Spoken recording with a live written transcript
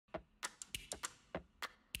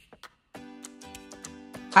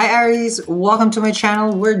Hi Aries, welcome to my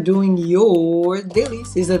channel. We're doing your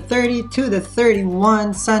dailies. It's the 30 to the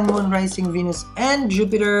 31, Sun, Moon, Rising, Venus, and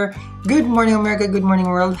Jupiter. Good morning America, good morning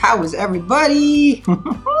world. How is everybody?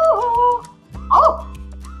 Oh,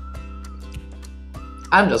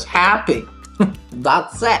 I'm just happy.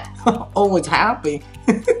 That's it. Always happy.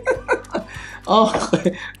 Oh,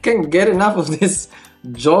 can't get enough of this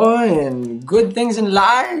joy and good things in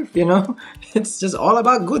life, you know. It's just all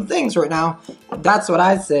about good things right now. That's what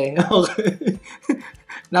I say.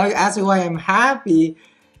 Now you ask me why I'm happy.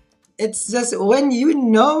 It's just when you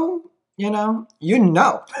know.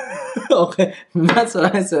 Okay, that's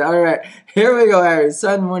what I said. All right, here we go, Aries.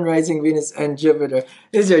 Sun, Moon, Rising, Venus, and Jupiter.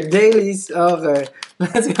 This is your dailies. Okay,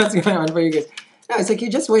 let's see what's going on for you guys. No, it's like you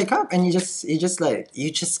just wake up and you just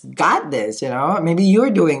got this, you know. Maybe you're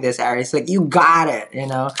doing this, Aries. Like you got it, you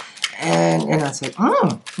know. And it's like,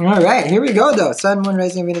 all right, here we go though. Sun, Moon,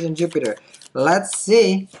 Rising, Venus, and Jupiter. Let's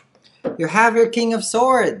see. You have your King of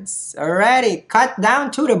Swords. Alrighty, cut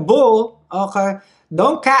down to the bull. Okay,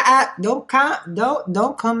 don't come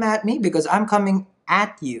at me because I'm coming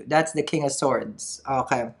at you. That's the King of Swords.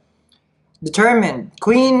 Okay, determined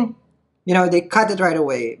Queen. You know they cut it right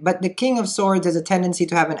away. But the King of Swords has a tendency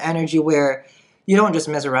to have an energy where you don't just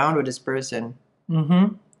mess around with this person.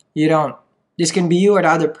 You don't. This can be you or the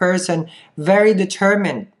other person. Very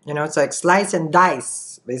determined. You know, it's like slice and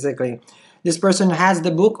dice, basically. This person has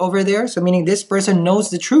the book over there, so meaning this person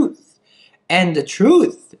knows the truth. And the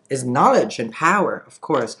truth is knowledge and power, of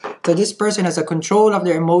course. So this person has a control of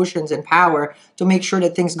their emotions and power to make sure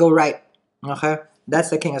that things go right. Okay? That's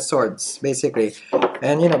the King of Swords, basically.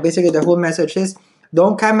 And, you know, basically the whole message is,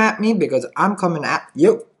 don't come at me because I'm coming at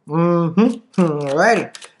you.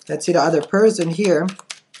 Alrighty. Let's see the other person here.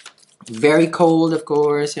 Very cold, of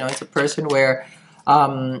course. You know, it's a person where,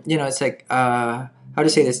 you know, it's like, how to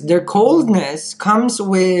say this? Their coldness comes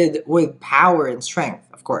with power and strength,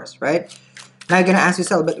 of course, right? Now you're gonna ask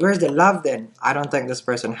yourself, but where's the love then? I don't think this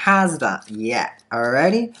person has that yet.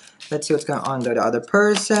 Alrighty, let's see what's going on with the other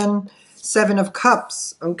person. Seven of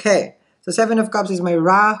Cups. Okay, so Seven of Cups is my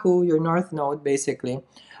Rahu, your North Node, basically.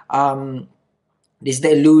 This is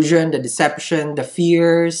the illusion, the deception, the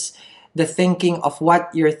fears, the thinking of what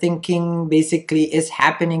you're thinking basically is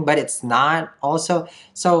happening, but it's not also.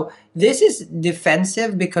 So this is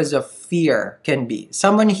defensive because of fear, can be.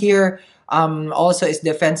 Someone here also is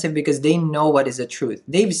defensive because they know what is the truth.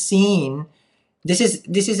 They've seen, this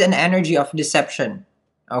is an energy of deception,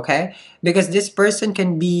 okay? Because this person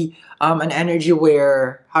can be an energy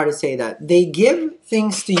where, how to say that, they give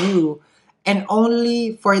things to you and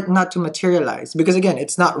only for it not to materialize. Because again,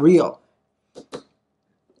 it's not real.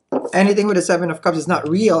 Anything with the Seven of Cups is not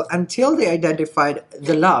real until they identified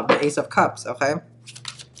the love, the Ace of Cups, okay?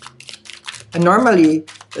 And normally,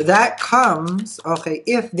 that comes, okay,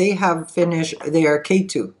 if they have finished their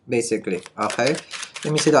K2, basically, okay?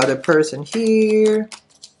 Let me see the other person here.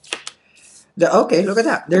 Okay, look at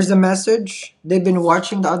that. There's the message. They've been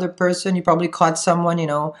watching the other person. You probably caught someone, you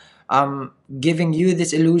know, giving you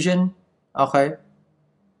this illusion, okay?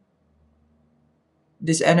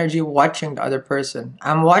 This energy watching the other person.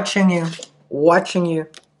 I'm watching you. Watching you.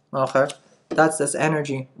 Okay. That's this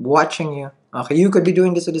energy. Watching you. Okay. You could be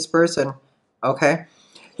doing this to this person. Okay.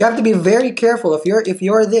 You have to be very careful if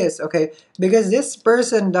you're this, okay? Because this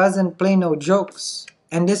person doesn't play no jokes.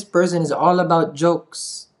 And this person is all about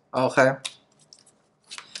jokes. Okay.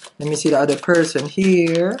 Let me see the other person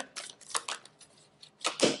here.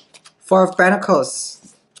 Four of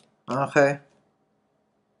Pentacles. Okay.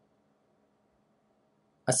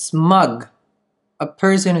 A smug, a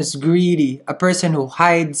person who's greedy, a person who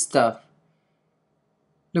hides stuff.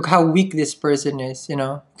 Look how weak this person is, you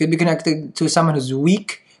know. Could be connected to someone who's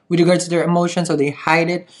weak with regards to their emotions, so they hide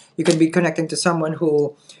it. You could be connecting to someone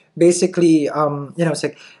who basically, you know, it's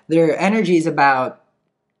like their energy is about,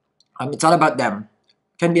 it's all about them.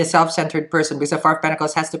 Can be a self-centered person because the Four of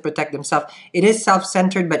Pentacles has to protect themselves. It is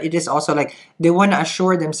self-centered, but it is also like they want to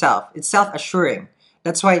assure themselves. It's self-assuring.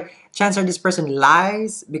 That's why chances are this person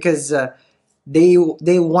lies because they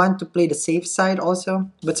want to play the safe side also.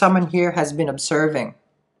 But someone here has been observing.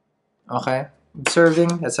 Okay,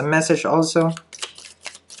 observing. That's a message also.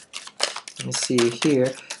 Let me see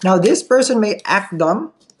here. Now this person may act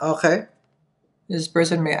dumb. Okay, this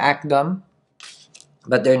person may act dumb,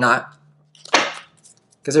 but they're not.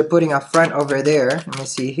 Because they're putting a front over there. Let me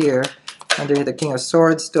see here. Under the King of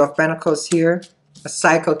Swords, Two of Pentacles here. A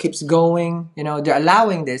cycle keeps going. You know, they're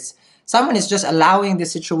allowing this. Someone is just allowing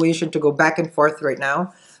this situation to go back and forth right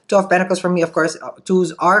now. Two of Pentacles for me, of course,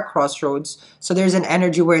 twos are crossroads. So there's an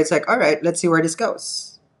energy where it's like, all right, let's see where this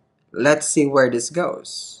goes. Let's see where this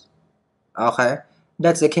goes. Okay?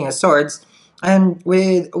 That's the King of Swords. And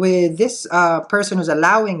with this person who's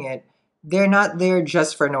allowing it, they're not there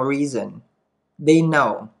just for no reason. They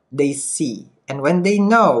know, they see. And when they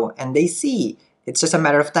know and they see, it's just a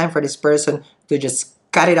matter of time for this person to just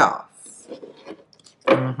cut it off.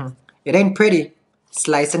 It ain't pretty.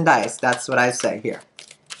 Slice and dice. That's what I say here.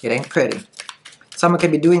 It ain't pretty. Someone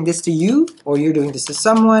can be doing this to you, or you're doing this to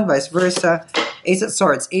someone, vice versa. Ace of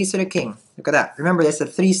Swords, Ace of the King. Look at that. Remember, that's a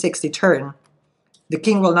 360 turn. The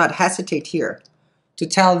king will not hesitate here to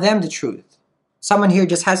tell them the truth. Someone here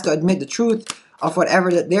just has to admit the truth of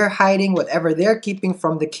whatever that they're hiding, whatever they're keeping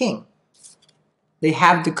from the king. They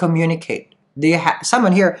have to communicate.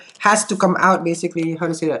 Someone here has to come out, basically, how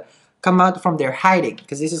to say that? Come out from their hiding.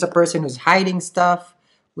 Because this is a person who's hiding stuff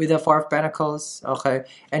with the Four of Pentacles. Okay.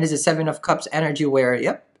 And it's a Seven of Cups energy where,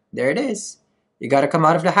 yep, there it is. You got to come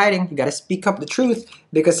out of the hiding. You got to speak up the truth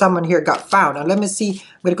because someone here got found. Now, let me see.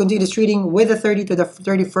 I'm going to continue this reading with the 30 to the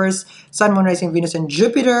 31st. Sun, Moon, Rising, Venus, and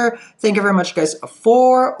Jupiter. Thank you very much, guys,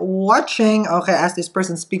 for watching. Okay, as this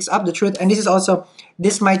person speaks up the truth. And this is also,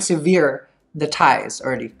 this might sever the ties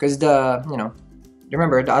already. Because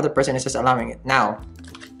remember, the other person is just allowing it now.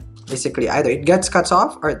 Basically, either it gets cut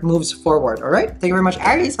off or it moves forward. All right? Thank you very much,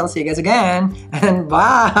 Aries. I'll see you guys again. And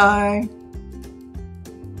bye.